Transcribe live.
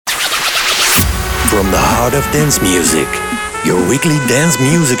From the heart of dance music, your weekly dance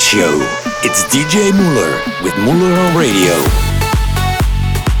music show. It's DJ MauLr with MauLr on radio.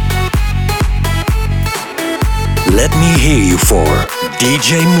 Let me hear you for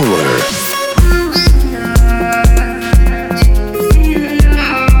DJ MauLr.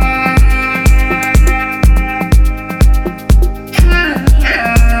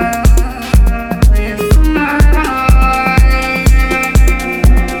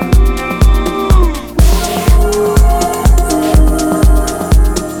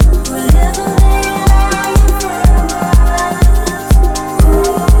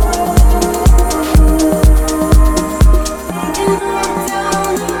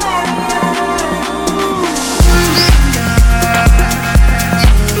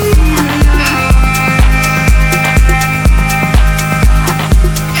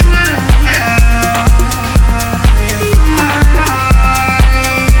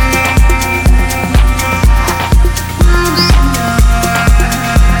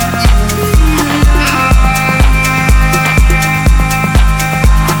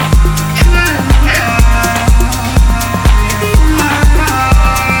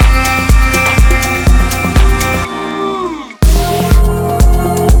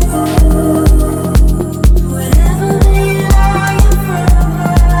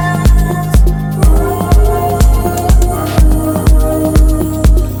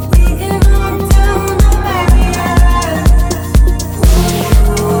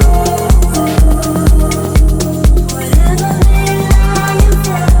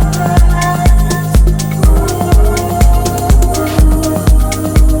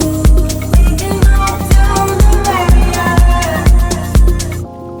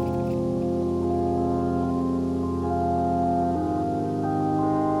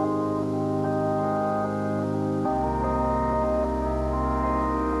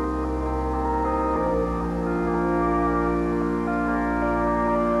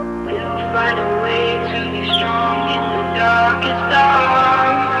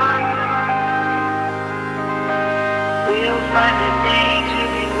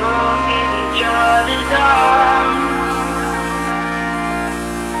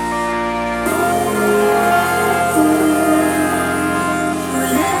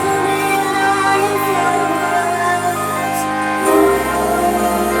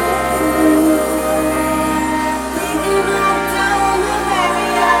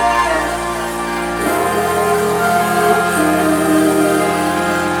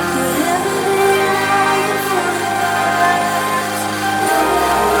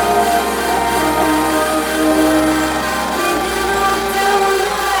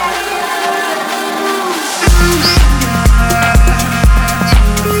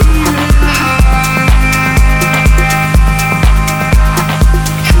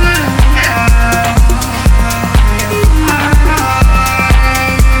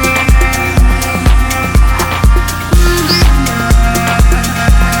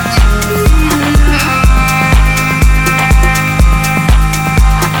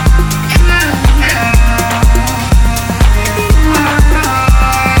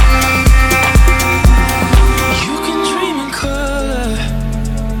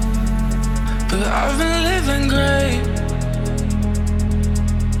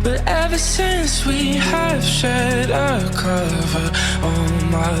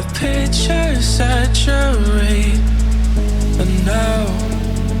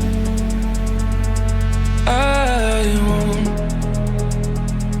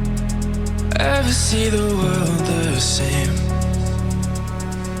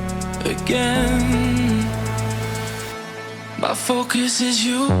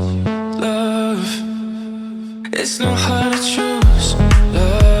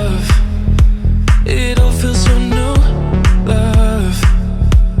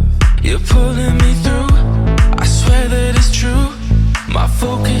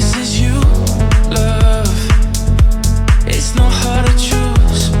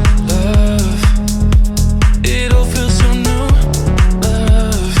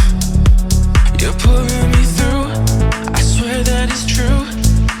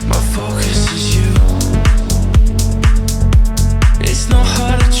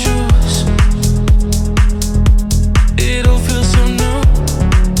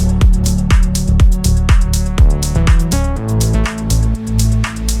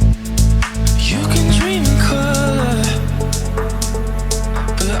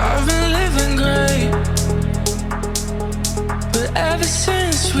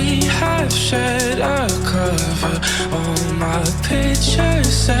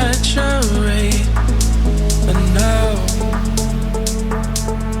 And now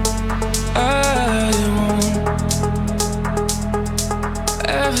I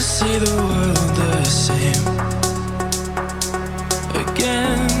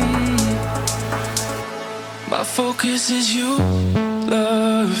focus is you,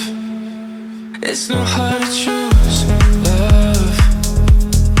 love. It's not hard to choose, love.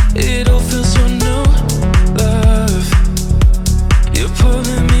 It all feels so new, love. You're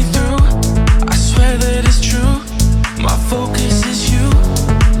pulling me through, I swear that it's true. My focus is you,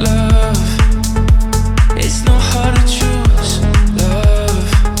 love. It's not hard to choose, love.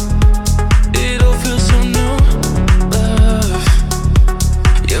 It all feels so new, love.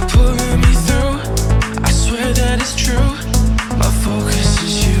 You're pulling me through, I swear that it's true. My focus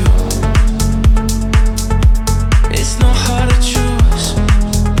is you. It's not hard to choose.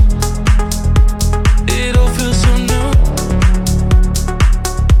 It all feels so new.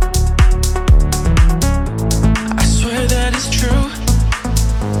 I swear that it's true.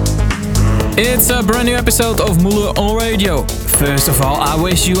 It's a brand new episode of MauLr on radio. First of all, I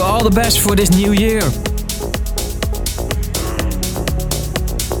wish you all the best for this new year.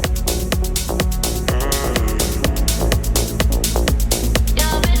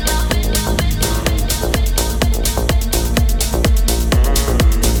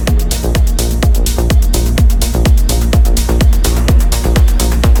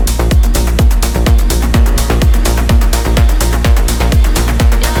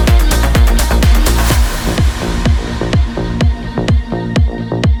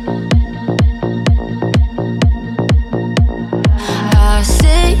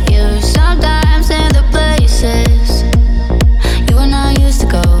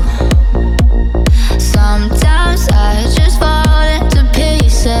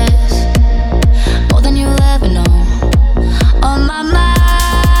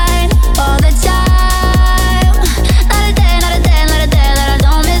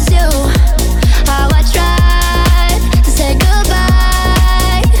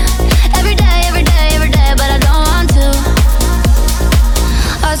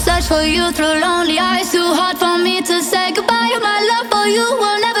 For you through lonely eyes, too hard for me to say goodbye. My love for you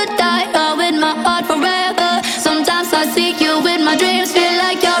will never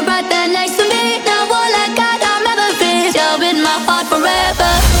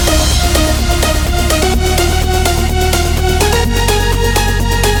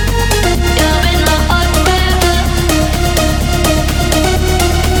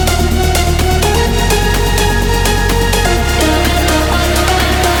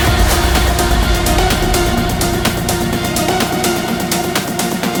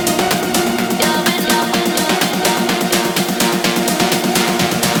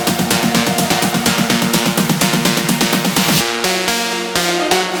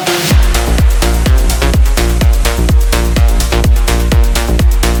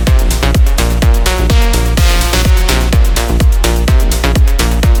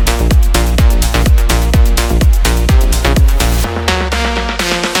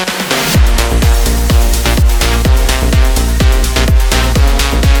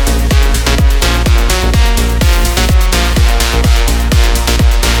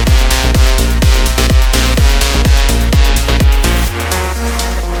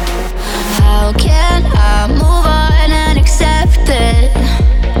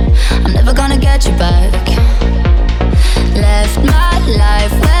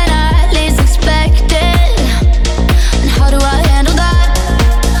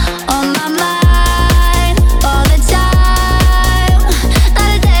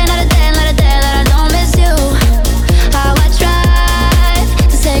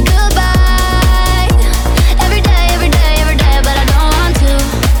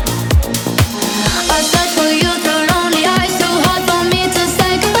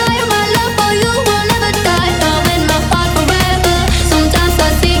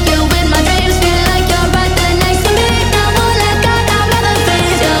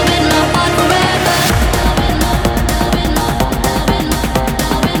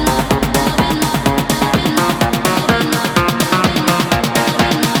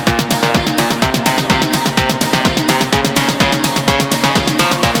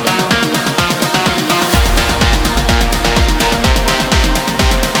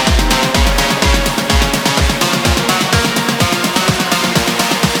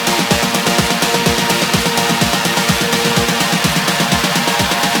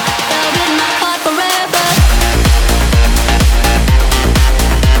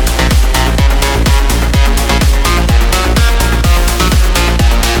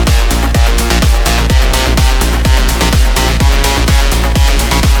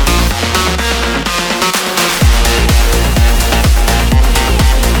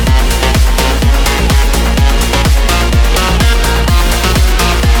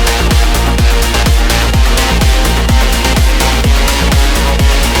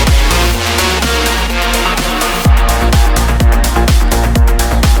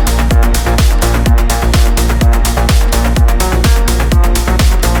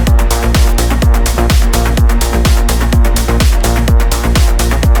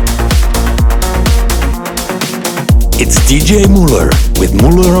DJ MauLr with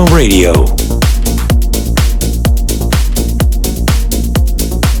MauLr on Radio.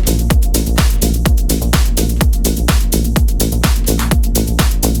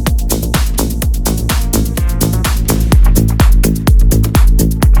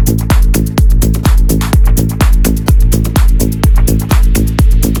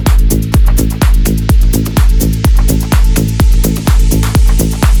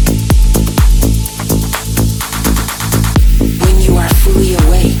 When you are fully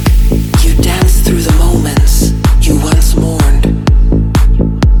awake, you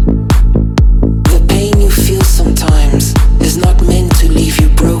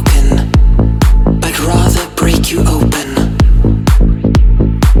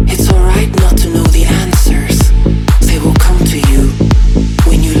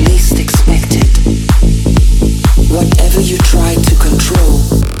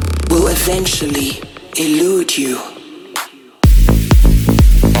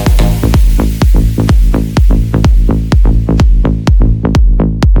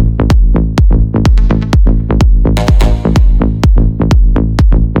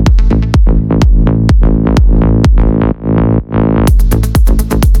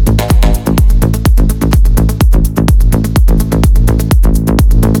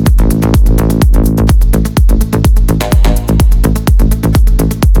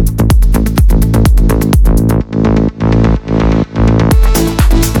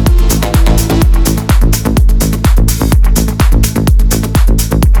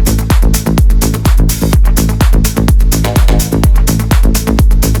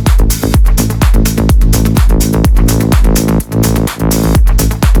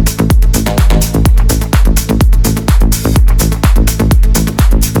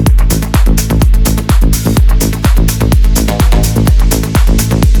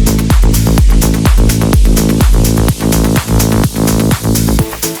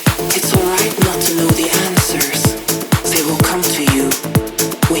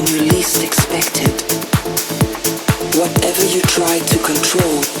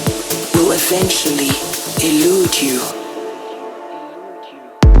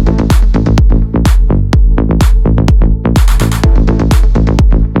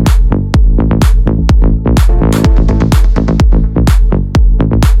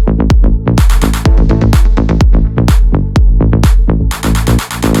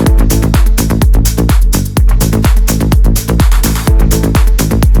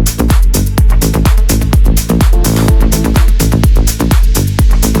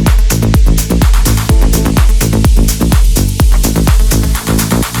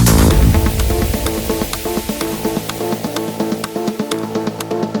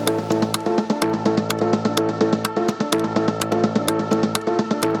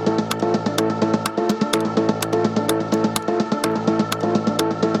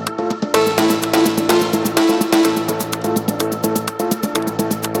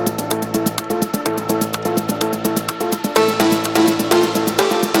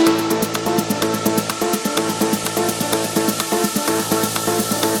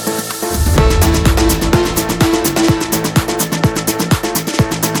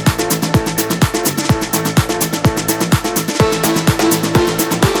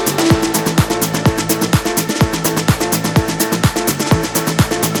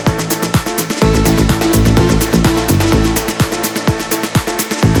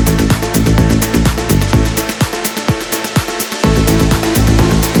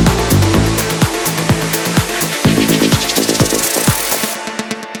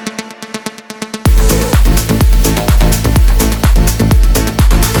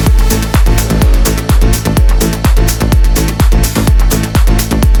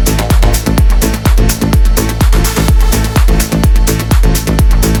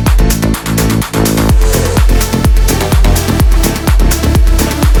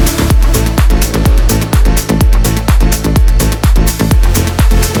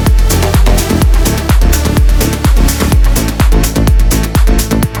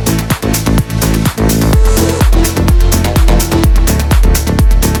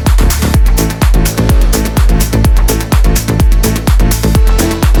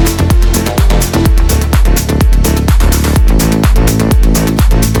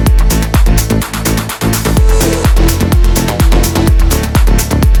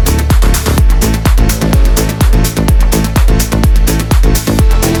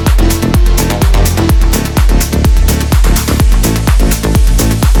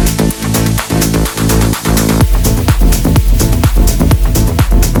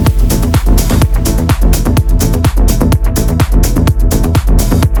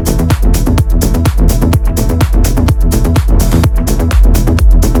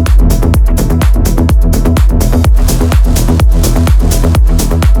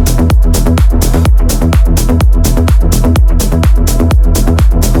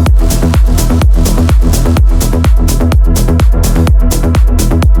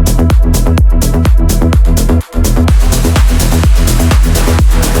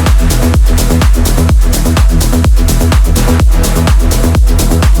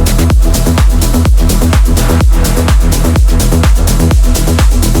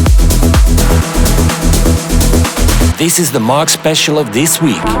This is the Mark special of this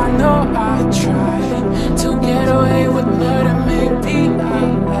week. I know I tried to get away with murder, maybe I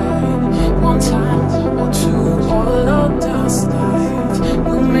lied one time or two, all of this night.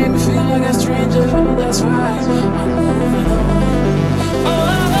 You made me feel like a stranger, that's right, I'm moving on. Oh,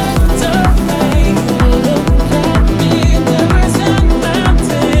 I love the way you look at me, there isn't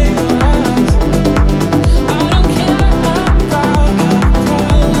nothing else. I don't care about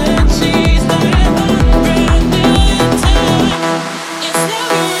apologies, like 100 million times. It's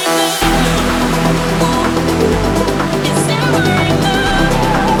never enough. It's never enough.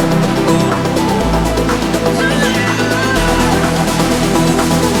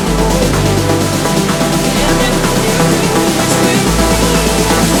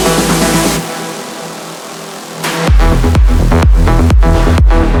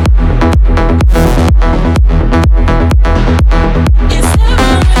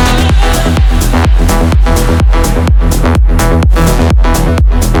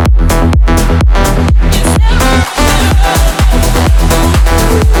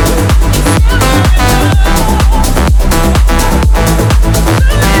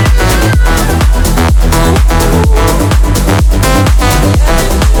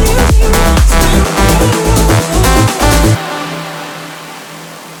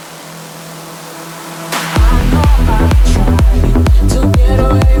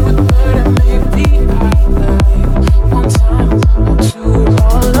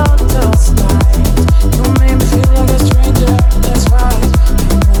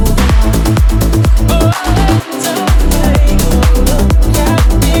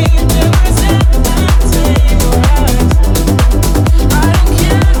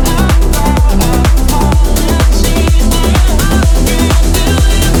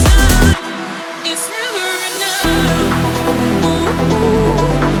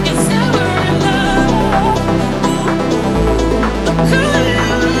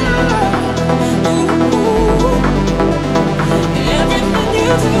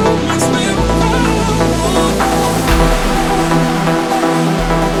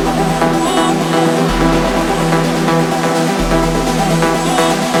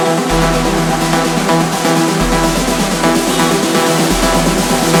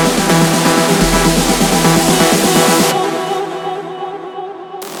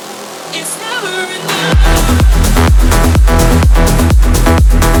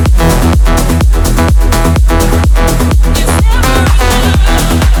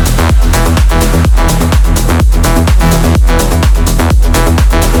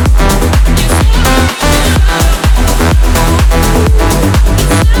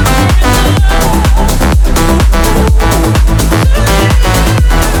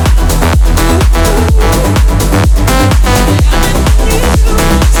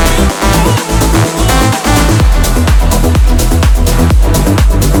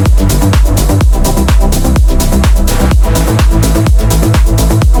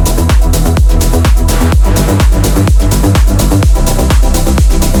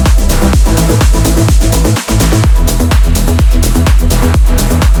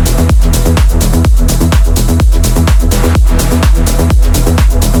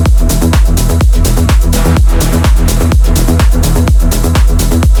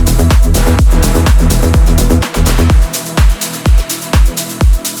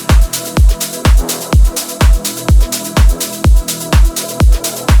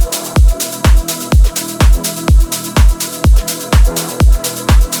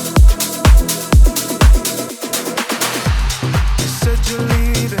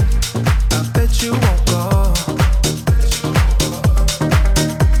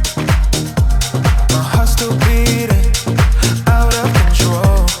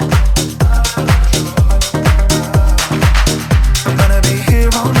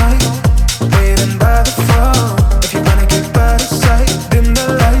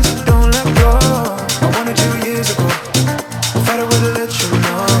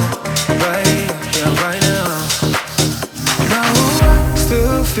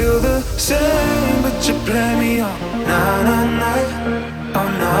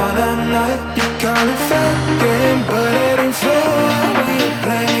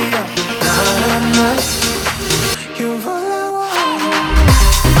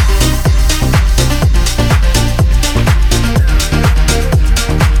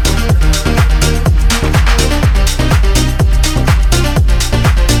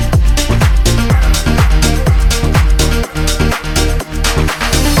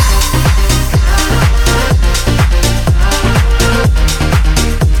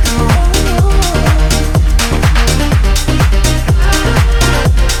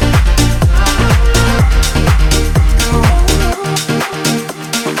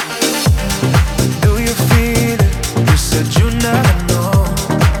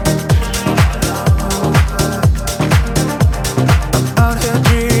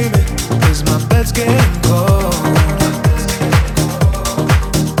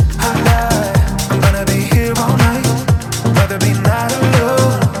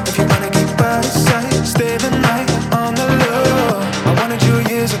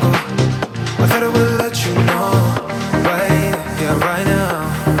 years ago. I thought I would let you know, right now.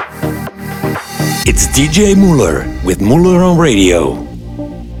 It's DJ MauLr with MauLr on radio.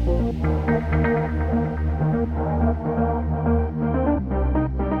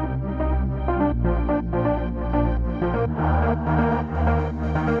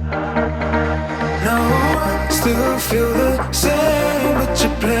 Still feel the same, but you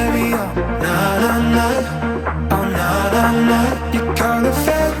play me up. Night, oh night. You call it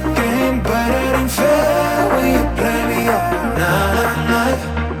fair game, but it ain't fair when you play me up. Night,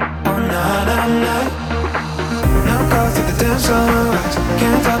 oh night. Now go through the dance floor.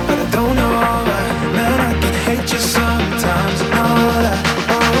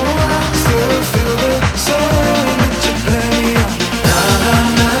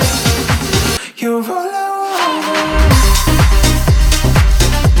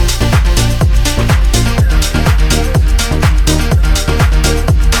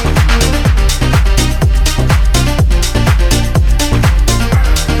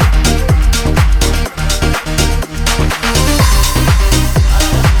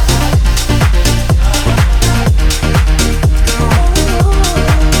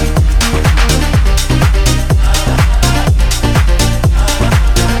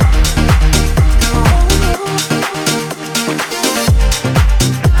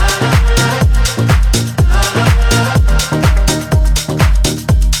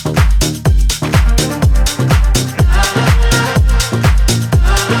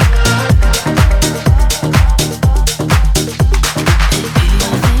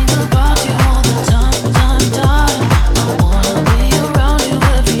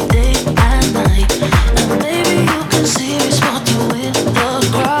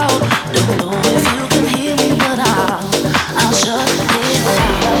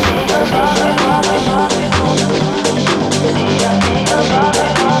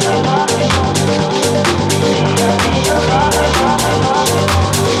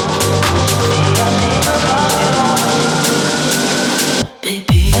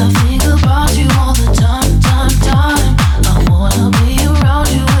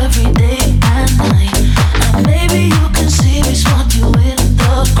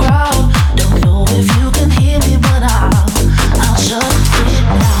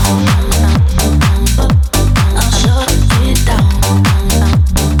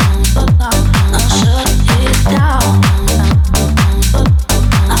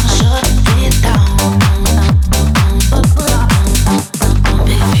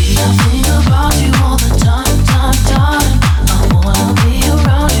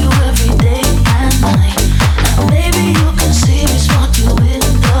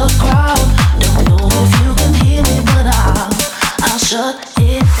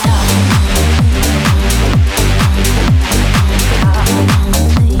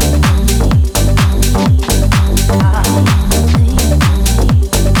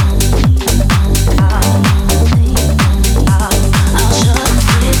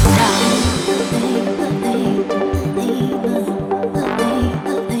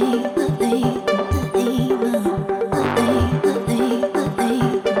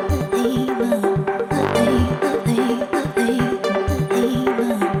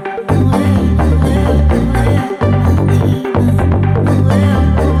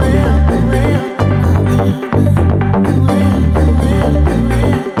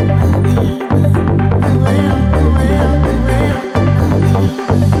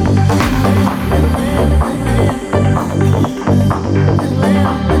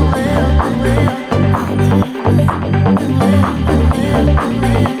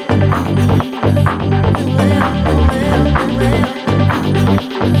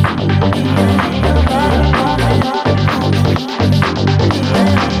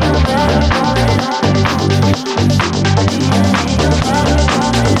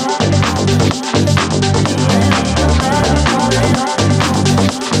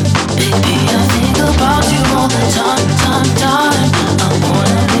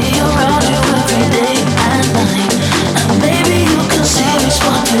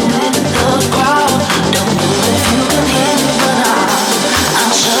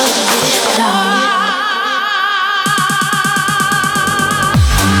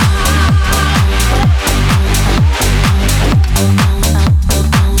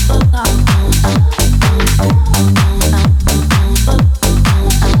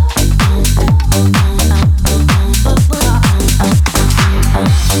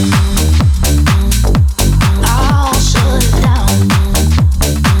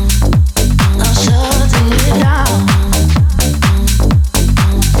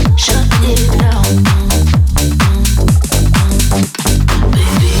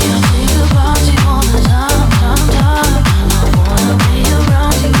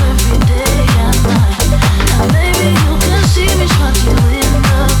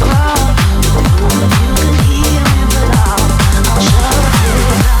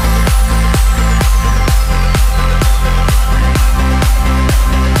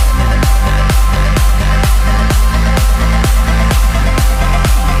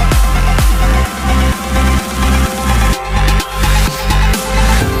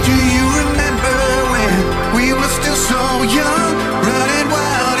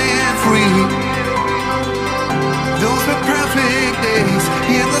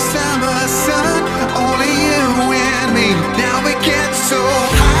 so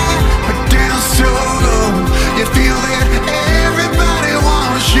high, but down so low. You feel that everybody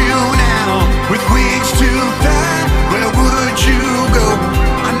wants you now. With wings to fly, where would you go?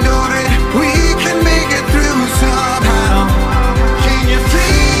 I know that we can make it through somehow. Can you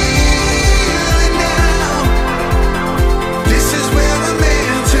feel it now? This is where we're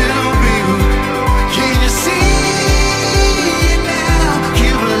meant to be. Can you see it now?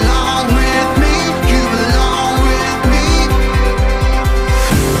 You belong with me. You belong with me.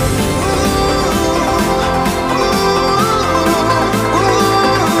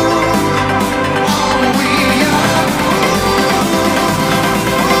 All we are.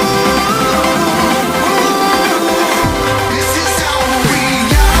 This is all we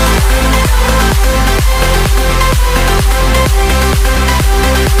are.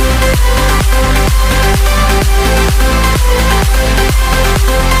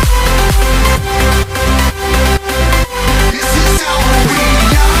 This is all we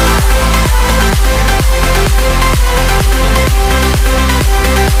are.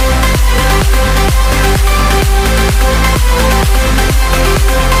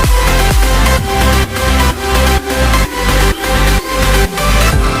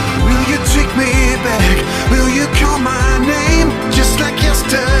 Will you take me back? Will you call my name just like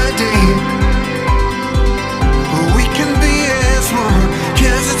yesterday? We can be as one,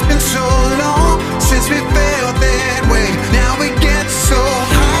 'cause it's been so long since we felt that way. Now we get so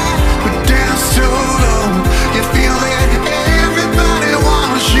high, but down so low. You feel that everybody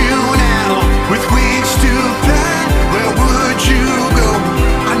wants you now. With wings to fly, where would you go?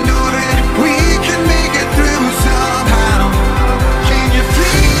 I know that we can make it through somehow. Can you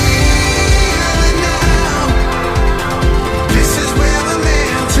feel it now? This is where we're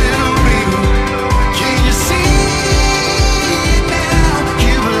meant to be. Can you see it now?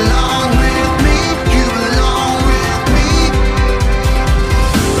 You belong with me. You belong with me.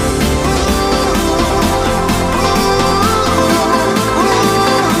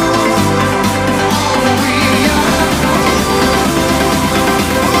 All we are.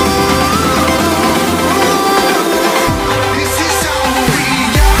 This is all we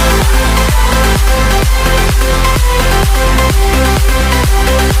are.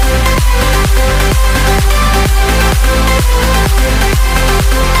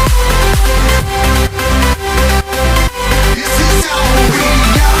 This is all we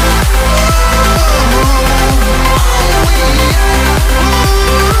are. All we are.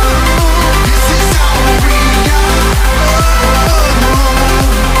 This is all we are. All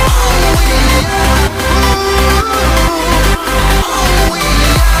we are. All we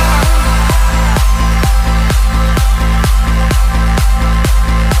are.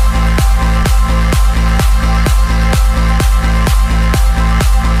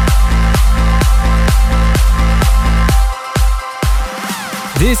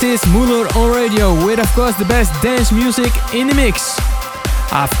 This is MauLr on radio with of course the best dance music in the mix.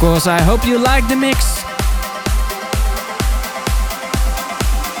 Of course, I hope you like the mix.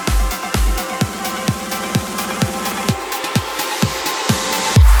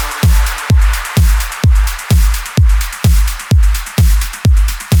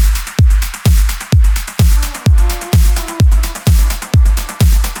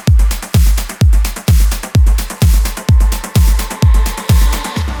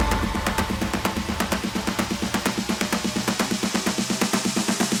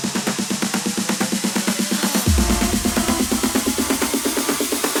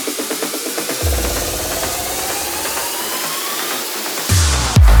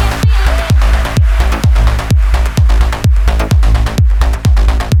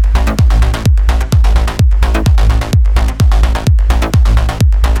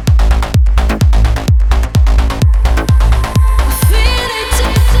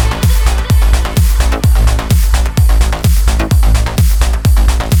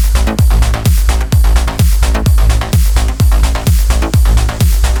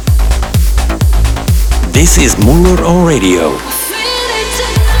 This is MauLr on radio.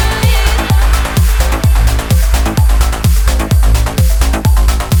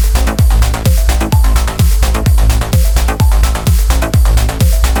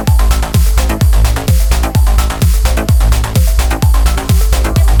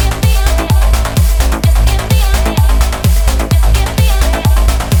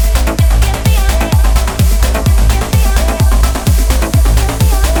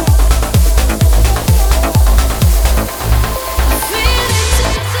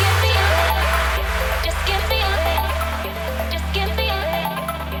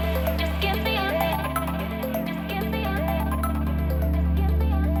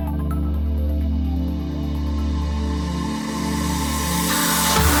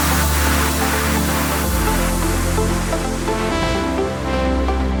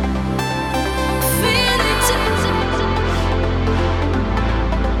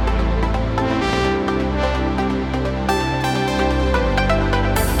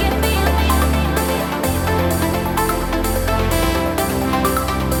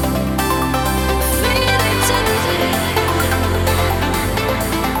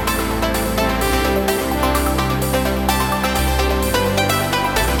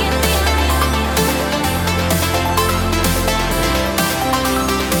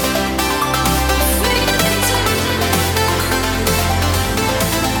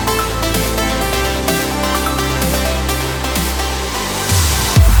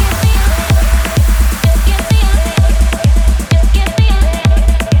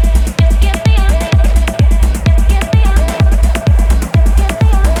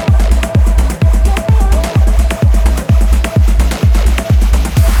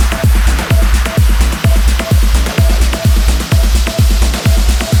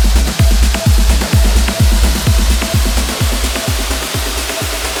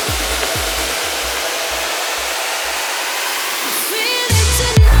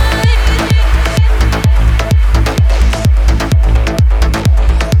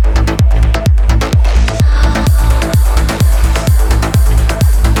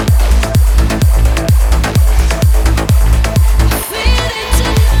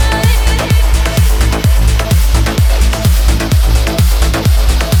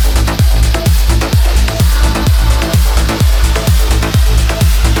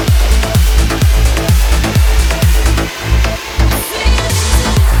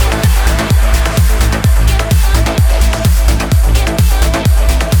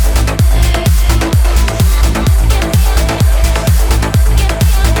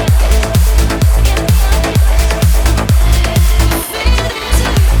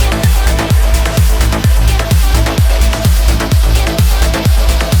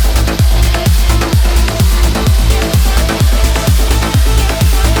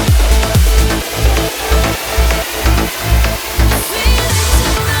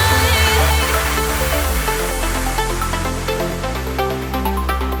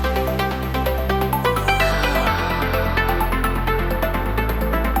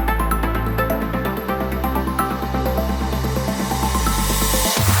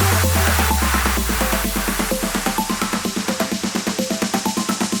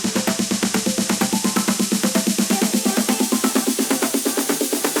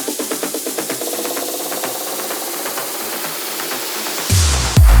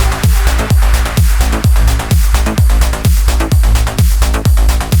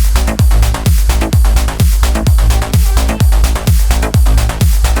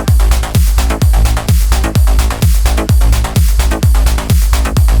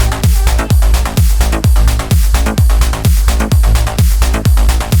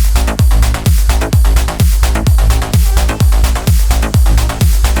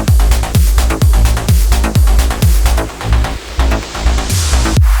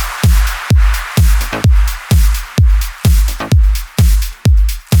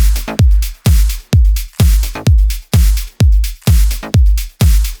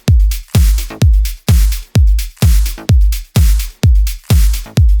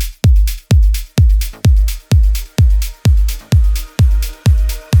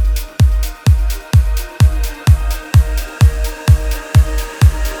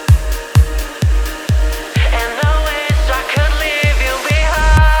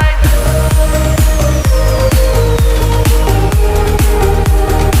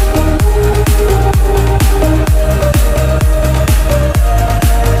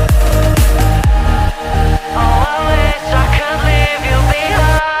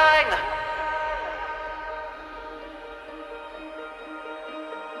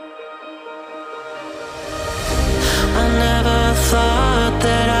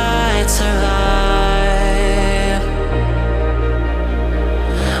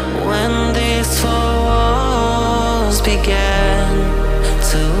 began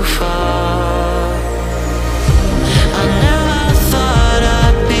to fall. I never thought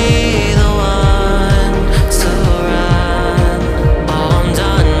I'd be the one to run. Oh, I'm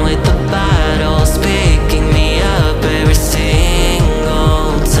done with the battles, picking me up every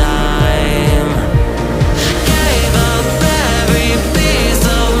single time. Gave up every piece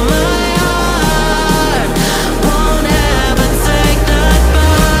of my heart, won't ever take that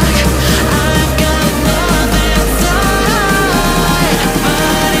back. I've got nothing to hide, but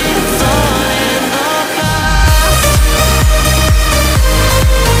it's all in the past.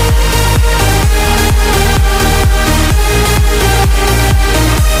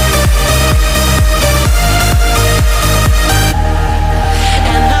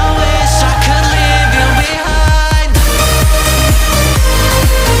 And I wish I could leave you behind.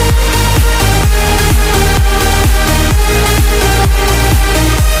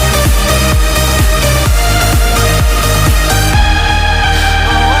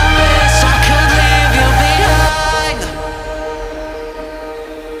 Oh, I wish I could leave you behind.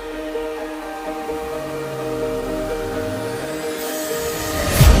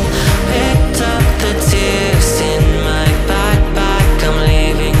 Picked up the tears in my backpack, I'm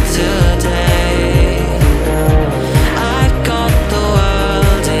leaving today. I got the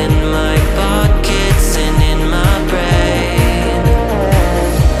world in my pockets and in my brain.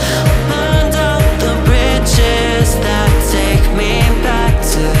 Burned out the bridges that take me back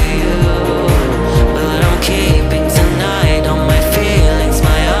to you, but I'm keeping tonight on my feelings,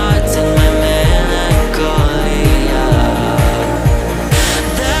 my art and my melancholia.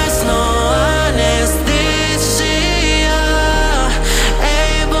 There's no anesthesia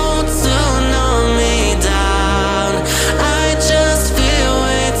able to numb me down. I just feel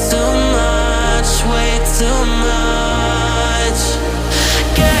way too much, way too much.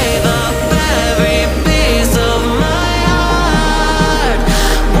 Gave up every piece of my heart,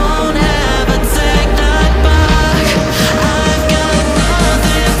 won't ever take that back. I've got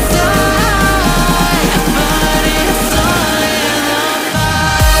nothing to hide, but it's all in the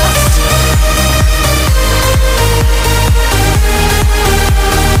past.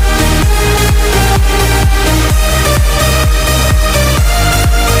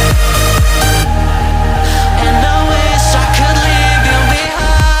 And I wish I could leave you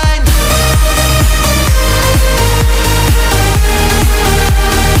behind.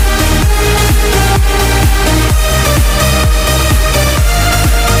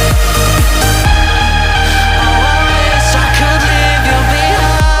 Oh, I wish I could leave you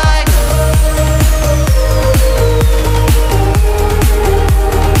behind.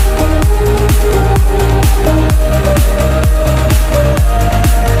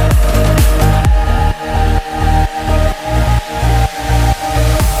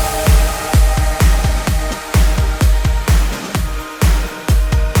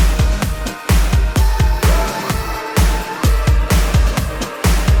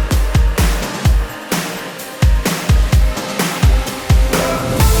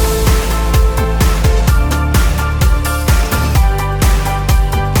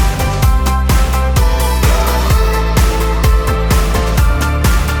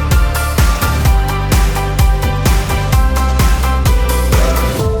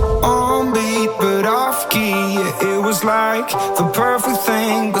 On beat but off key, yeah, it was like the perfect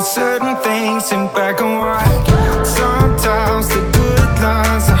thing, but certain things seem black and white. Sometimes the good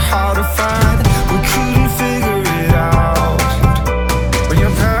lines are hard to find. We couldn't figure it out. When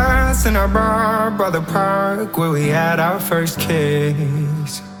you're passing our bar by the park where we had our first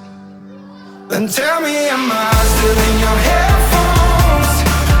kiss, then tell me, am I still in your headphones,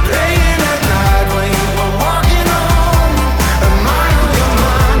 playing at night when you were walking home? Am I on your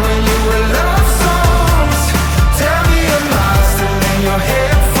mind when you were love songs? Tell me, am I still in your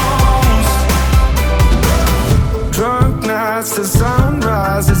headphones? Drunk nights to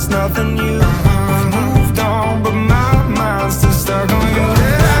sunrise, it's nothing new. We've moved on, but my mind's still stuck on you.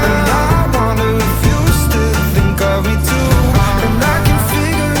 And I wonder if you still think of me too. And I can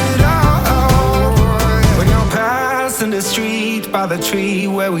figure it out when you're passing the street by the tree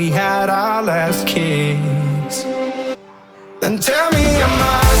where we had our last kiss. Then tell me, am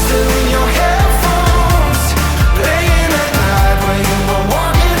I still in your headphones, playing at night when you were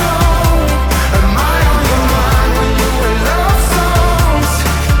walking home? Am I on your mind when you were love songs?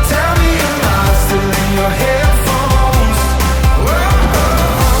 Tell me, am I still in your headphones? Whoa,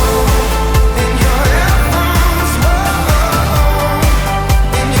 in your headphones, whoa,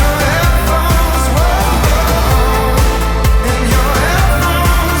 in your headphones, whoa, in your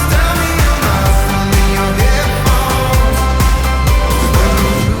headphones. Tell me, am I still in your headphones?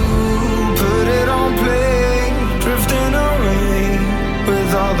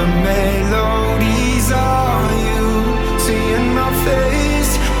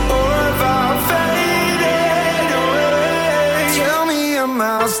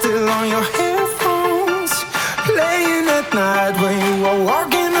 smile still on your headphones? Playing at night when you are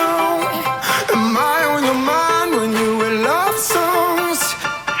walking home. Am I on your mind when you with love songs?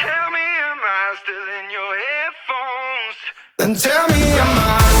 Tell me, am I still in your headphones? Then tell me, am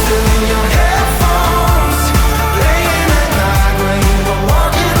I still in your headphones? Playing at night when you are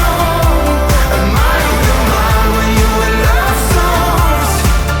walking home. Am I on your mind when you with love songs?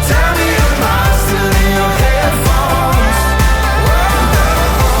 Tell me, am I still in your headphones?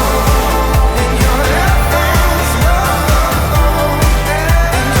 In your headphones, in your headphones,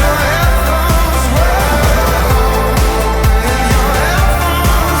 in your headphones.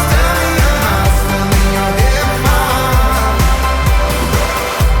 Tell me, am I still in your headphones?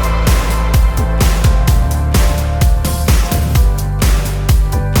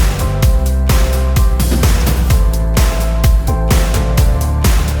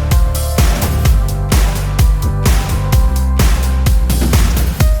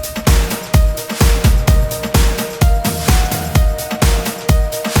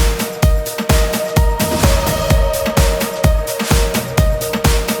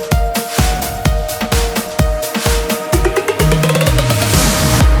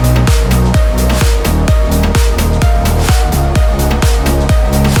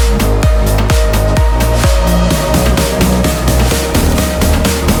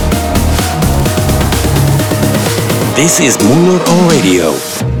 This is MauLr on radio.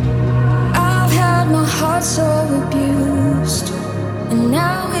 I've had my heart so abused, and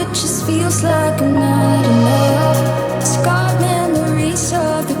now it just feels like I'm not enough. Scarred memories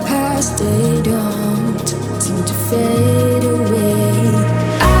of the past, they don't seem to fade away.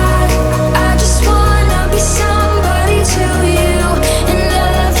 I just wanna be somebody to you and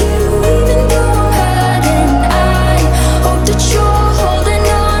love you even though I'm hurting. I hope that you're holding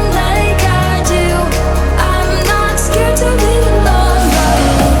on like I do. I'm not scared to be alone, but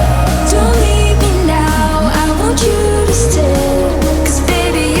don't leave me now. I want you to stay, 'cause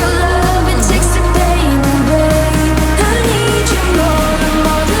baby your love, it takes the pain away. I need you more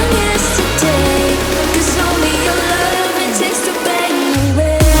than yesterday, 'cause only your love, it takes the pain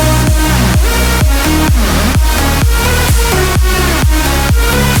away.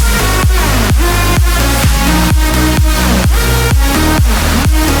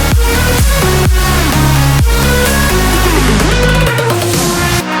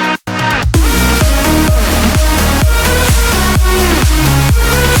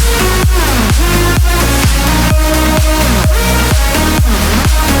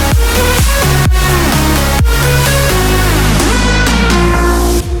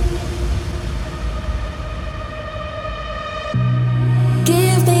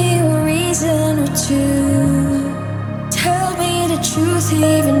 Give me a reason or two. Tell me the truth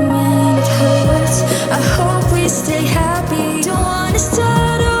even when it hurts. I hope we stay happy. Don't wanna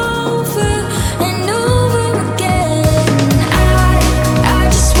start over and over again. I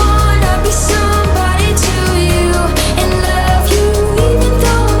just wanna be somebody to you and love you even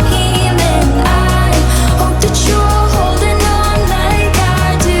though I'm healing. I hope that you're holding on like I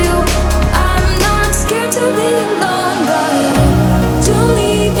do. I'm not scared to be alone, but don't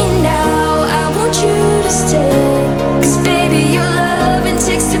leave me now. I want you to stay, 'cause baby your love, it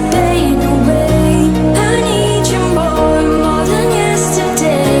takes the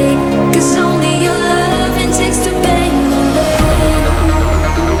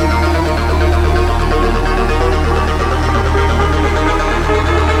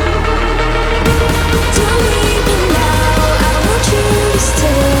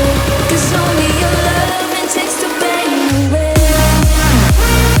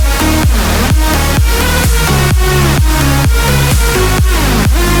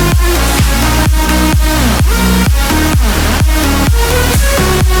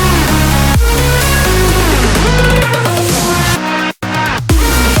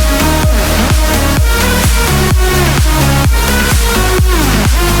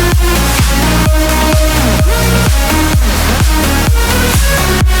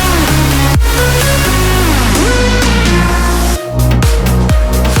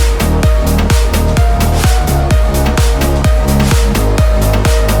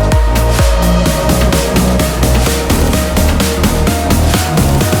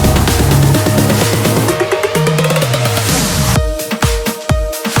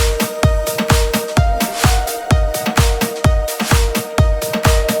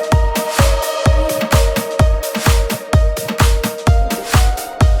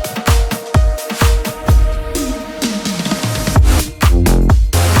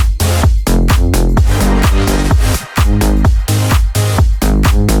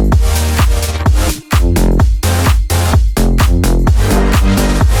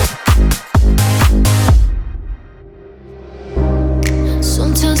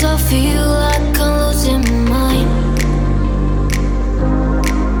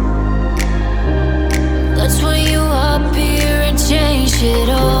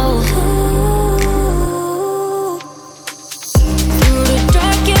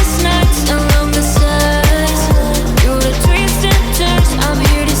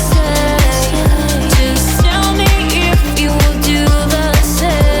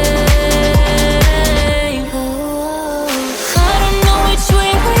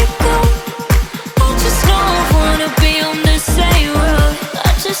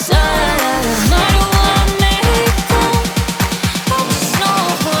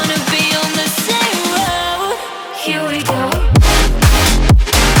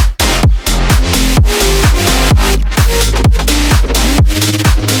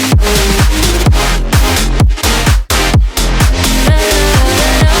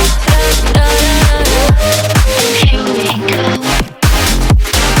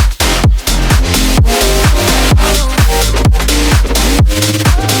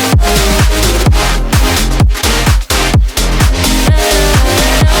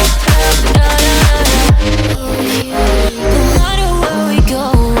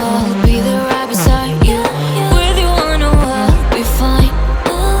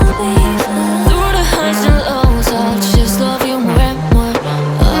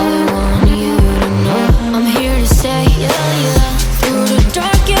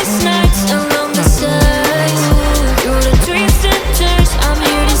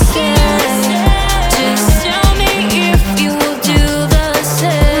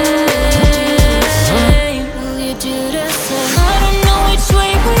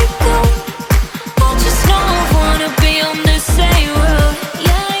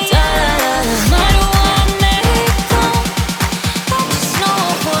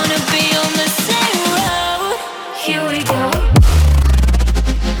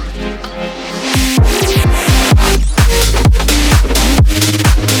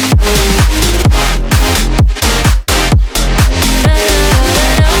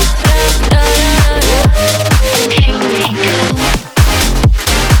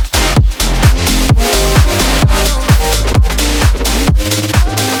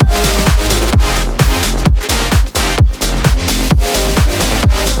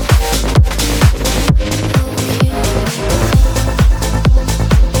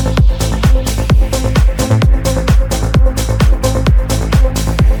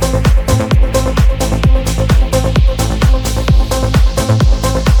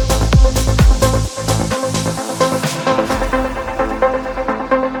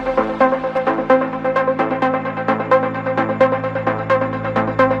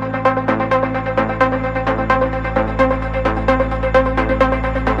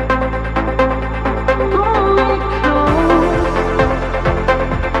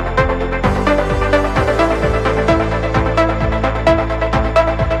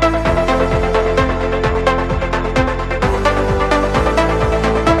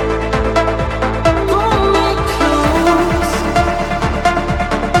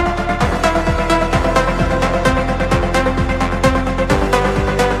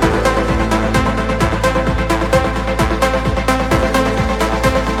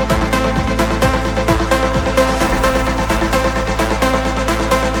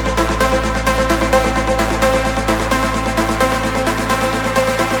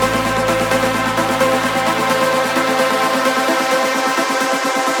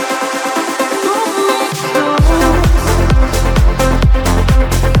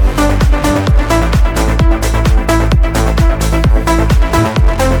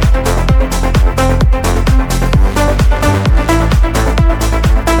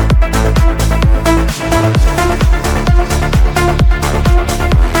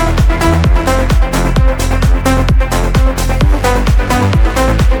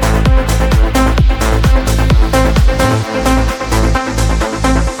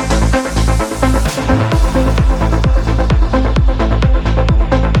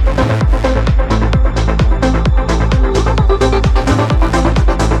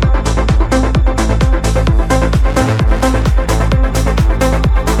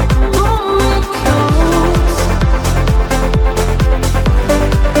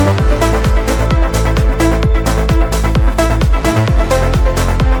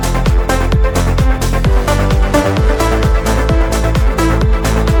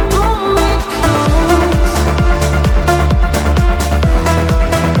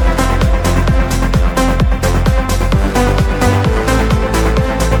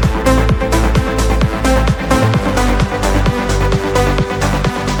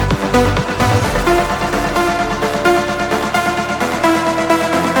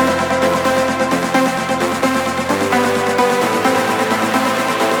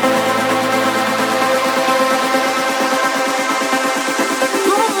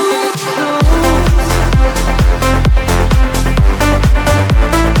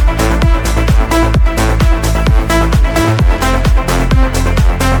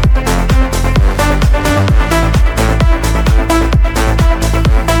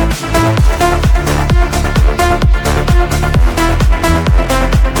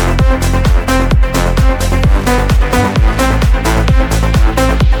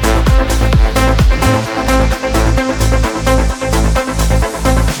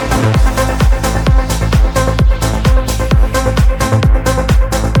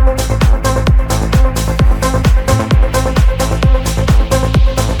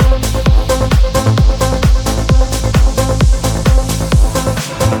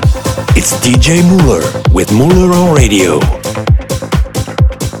It's DJ MauLr with MauLr on radio.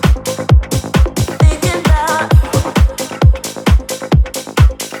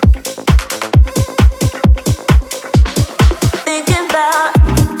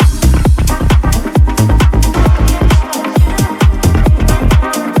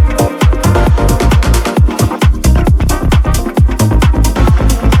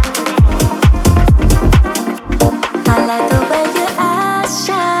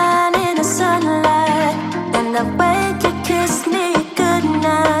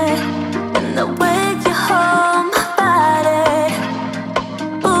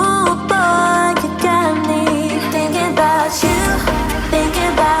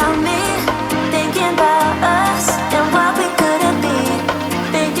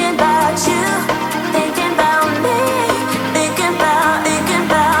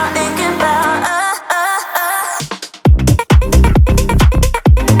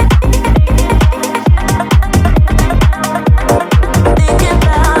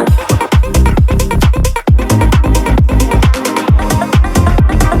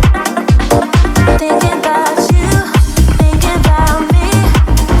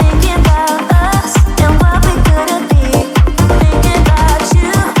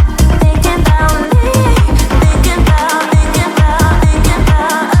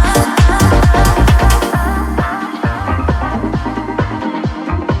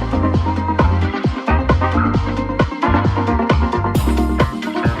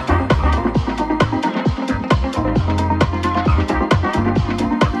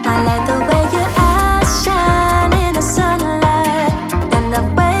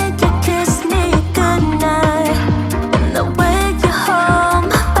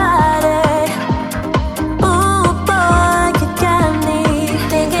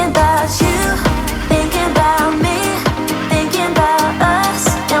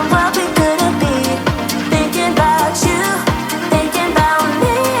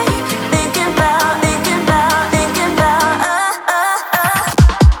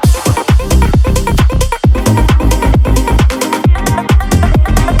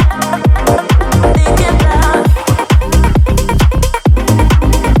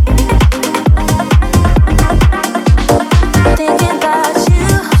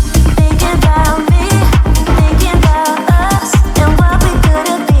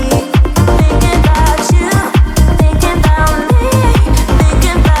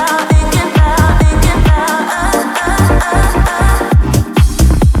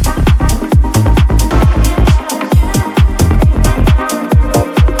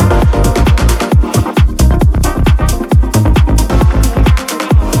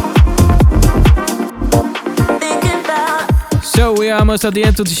 Almost at the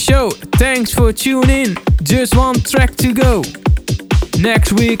end of the show. Thanks for tuning in. Just one track to go.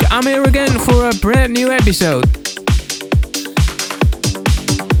 Next week I'm here again for a brand new episode.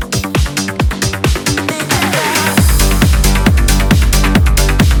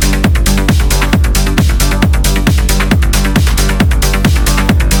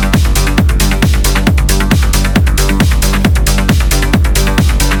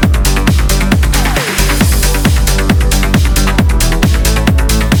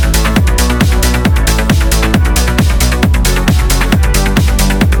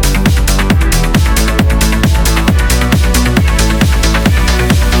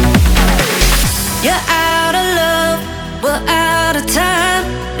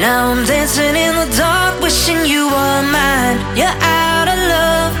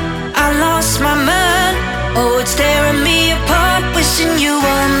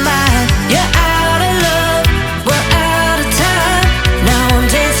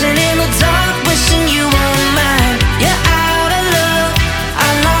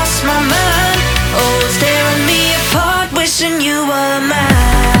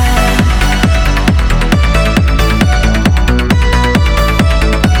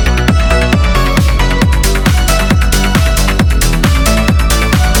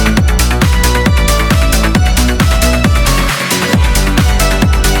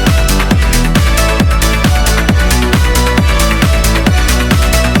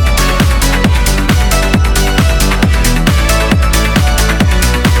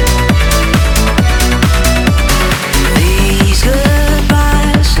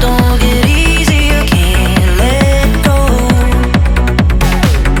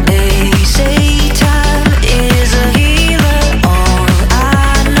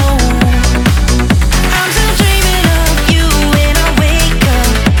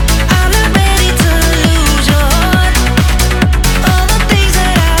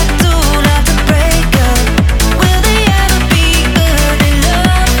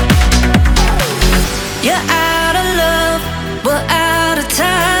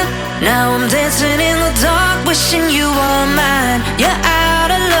 wishing you were mine. You're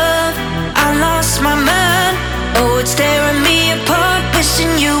out of love, I lost my mind. Oh, it's tearing me apart,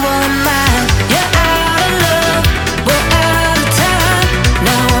 wishing you were mine. You're out of love, we're out of time.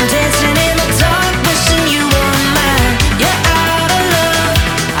 Now I'm dancing in the dark, wishing you were mine. You're out of love,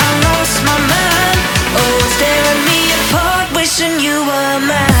 I lost my mind. Oh, it's tearing me apart, wishing you were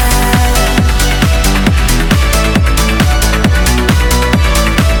mine.